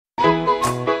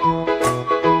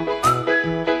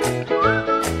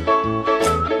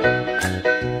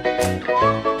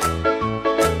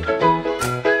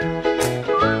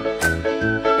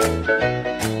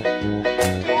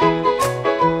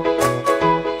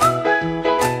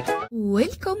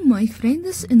Welcome my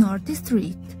friends in Art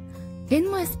Street.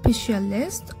 In my special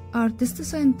list, Artist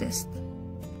Scientist.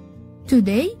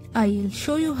 Today, I'll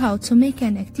show you how to make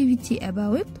an activity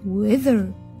about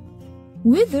weather.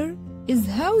 Weather is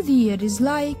how the year is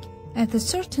like at a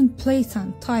certain place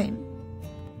and time.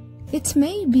 It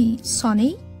may be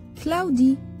sunny,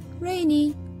 cloudy,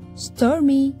 rainy,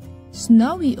 stormy,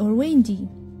 snowy or windy.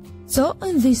 So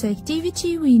in this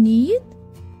activity we need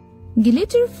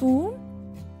glitter foam,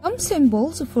 some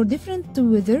symbols for different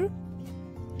weather,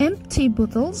 empty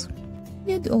bottles,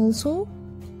 and also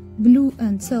blue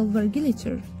and silver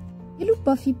glitter, yellow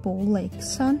puffy ball like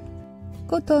sun,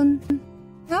 cotton.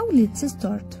 Now let's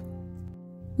start.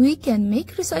 We can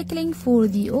make recycling for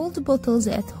the old bottles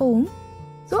at home,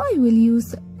 so I will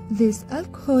use this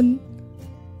alcohol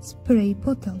spray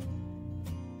bottle.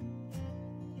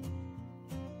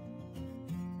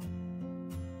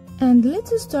 And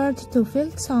let's start to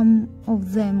fill some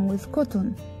of them with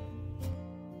cotton.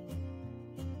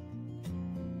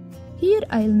 Here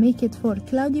I'll make it for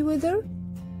cloudy weather,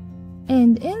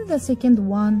 and in the second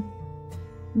one,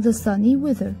 the sunny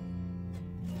weather.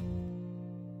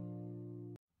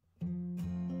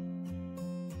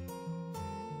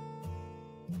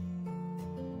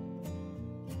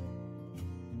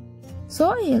 So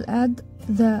I'll add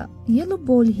the yellow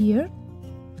ball here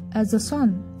as a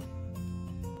sun.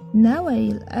 Now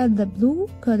I'll add the blue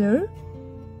color.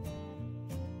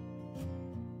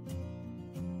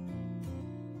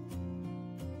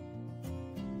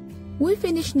 We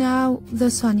finish now the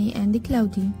sunny and the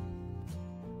cloudy.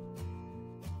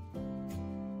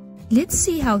 Let's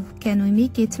see how can we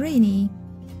make it rainy.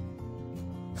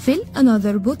 Fill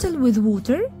another bottle with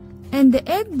water and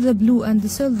add the blue and the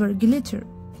silver glitter.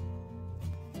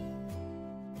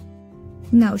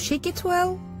 Now shake it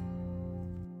well.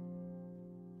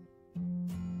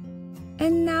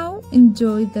 And now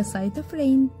enjoy the sight of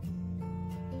rain.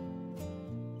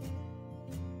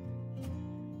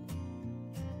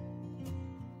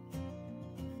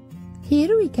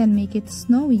 Here we can make it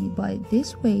snowy by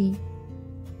this way.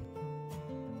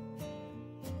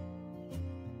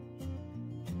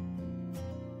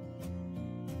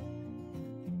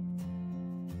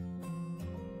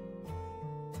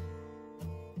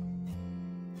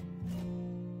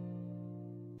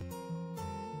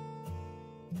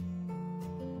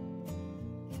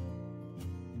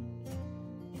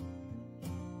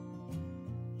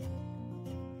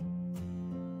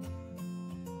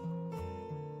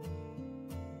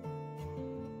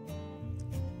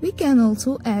 We can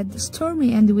also add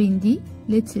stormy and windy.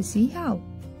 Let's see how.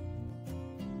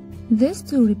 This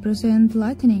to represent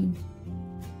lightning.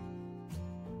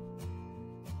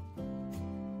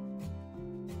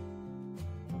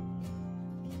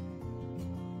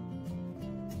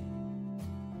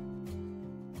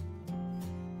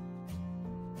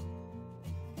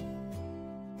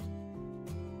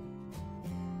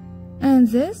 And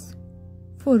this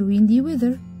for windy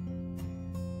weather.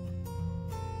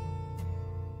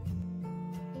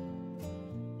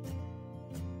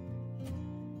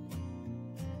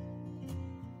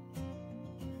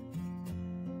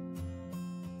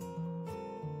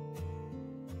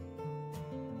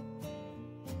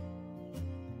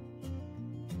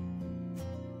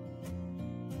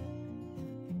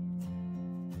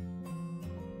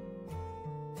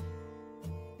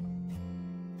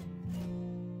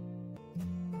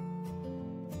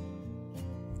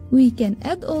 We can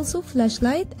add also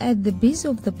flashlight at the base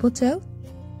of the bottle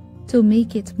to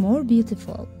make it more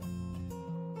beautiful.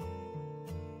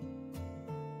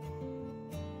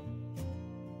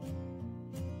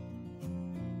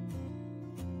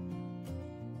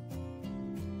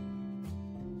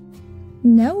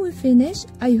 Now we finish.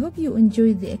 I hope you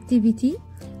enjoyed the activity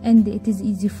and it is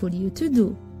easy for you to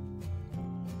do.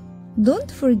 Don't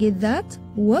forget that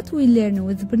what we learn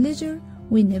with pleasure,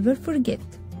 we never forget.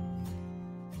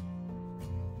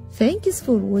 Thanks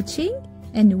for watching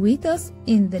and meet us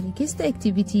in the next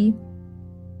activity.